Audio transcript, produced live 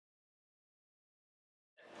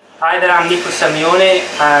Hi there, I'm Nico Simeone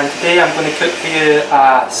and today I'm going to cook for you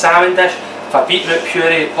a salmon dish with a beetroot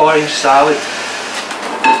puree orange salad.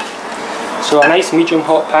 So a nice medium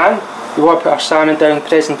hot pan, we want to put our salmon down the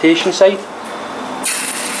presentation side.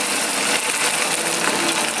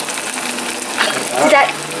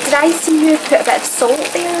 Did I see you put a bit of salt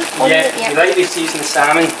there? Yeah, we lightly season the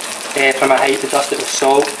salmon from a height to dust it with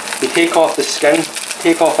salt. We take off the skin,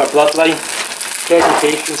 take off our bloodline,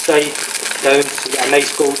 presentation side down so we get a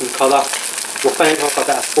nice golden colour. We'll finish off a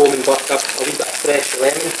bit of foam and butter, a wee bit of fresh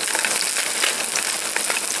lemon.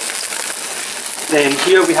 Then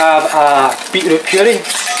here we have a beetroot puree.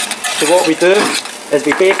 So what we do is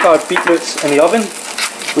we bake our beetroots in the oven.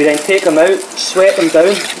 We then take them out, sweat them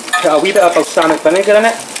down, put a wee bit of balsamic vinegar in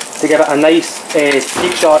it to give it a nice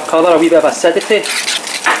deep dark colour, a wee bit of acidity.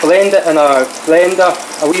 Blend it in our blender,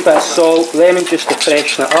 a wee bit of salt, lemon juice to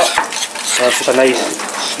freshen it up. It's just a nice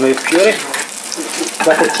smooth puree.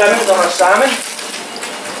 With the trimmings of our salmon,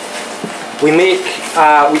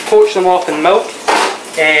 we poach them off in milk,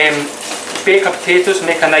 bake our potatoes,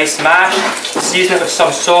 make a nice mash, season it with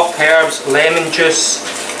some soft herbs, lemon juice,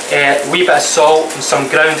 a wee bit of salt and some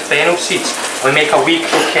ground fennel seeds. We make a wee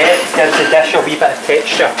croquette, gives the dish a wee bit of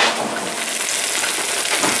texture.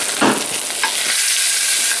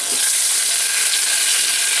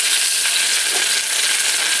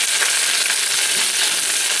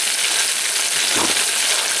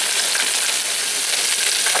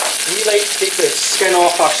 We like to take the skin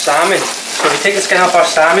off our salmon. So we take the skin off our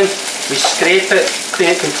salmon, we scrape it, clean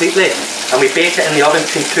it completely, and we bake it in the oven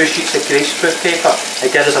between 2 sheets of greaseproof paper.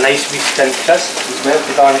 It gives us a nice wee skin crisp as well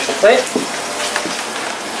to garnish the plate.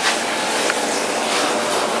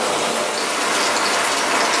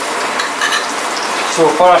 So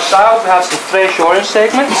for our salad we have some fresh orange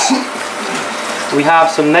segments. We have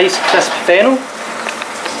some nice crisp fennel.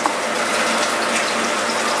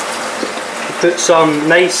 Put some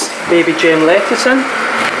nice baby gem lettuce in.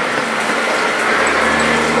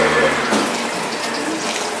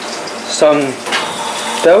 Some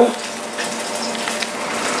dill.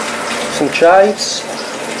 Some chives.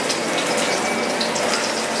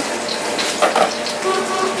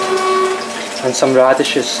 And some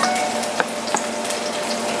radishes.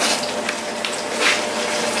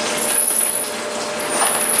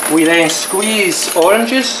 We then squeeze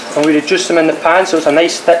oranges and we reduce them in the pan so it's a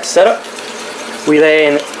nice thick syrup. We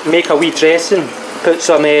then make a wee dressing, put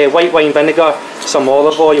some white wine vinegar, some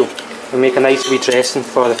olive oil, and make a nice wee dressing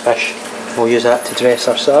for the fish. We'll use that to dress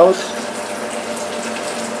our salad.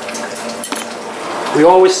 We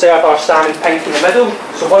always serve our salmon pink in the middle,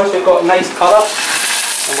 so once we've got a nice colour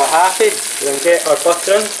and we're happy, we then get our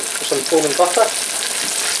butter in, for some foam and butter.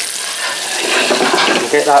 We'll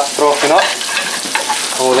get that frothing up,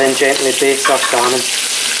 and we'll then gently baste our salmon.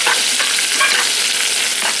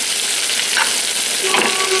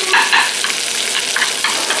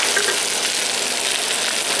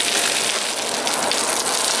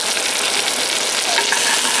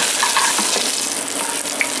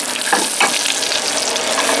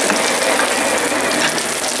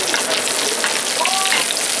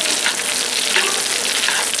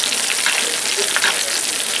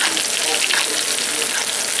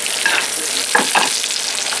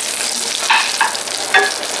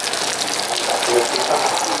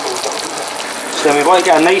 So then we want to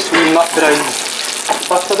get a nice wee nut brown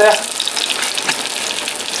butter there.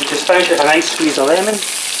 We just finish it with a nice squeeze of lemon.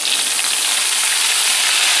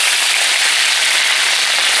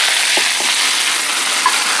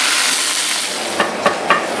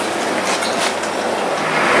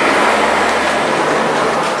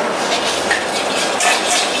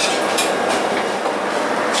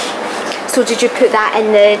 So did you put that in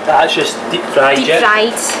the... That's just deep fried, deep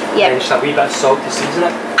fried, yeah. And just a wee bit of salt to season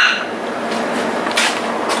it.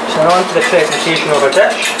 So now on to the presentation of our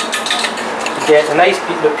dish. You get a nice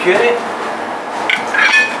beetroot puree.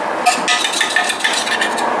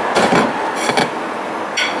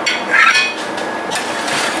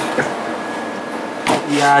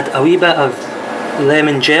 We add a wee bit of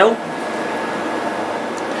lemon gel.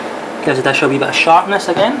 Gives the dish a wee bit of sharpness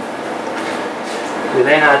again. We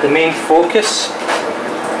then add the main focus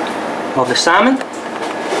of the salmon.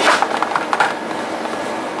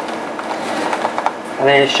 And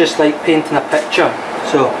then it's just like painting a picture.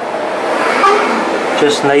 So,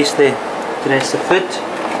 just nicely dress the food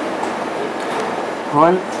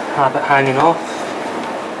on, have it hanging off.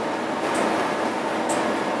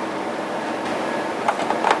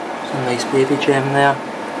 Some nice baby gem there.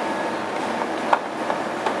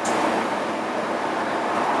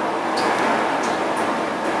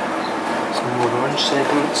 Some more orange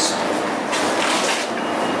segments.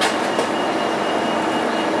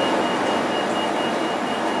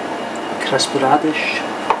 crisp radish.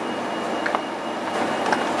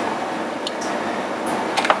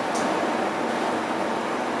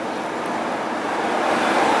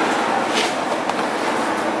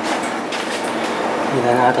 We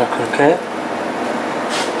then add our croquette,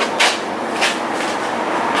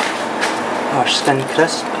 our skin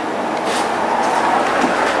crisp,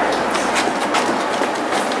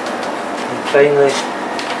 and finally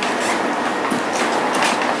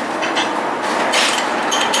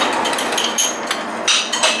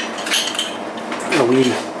a wee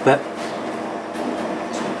bit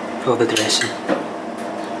of the dressing.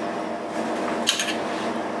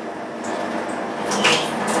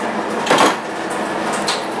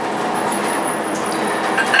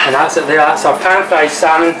 And that's it there, that's our pan fried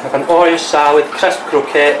salmon with an orange salad, crisp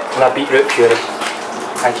croquette and a beetroot puree.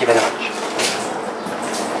 Thank you very much.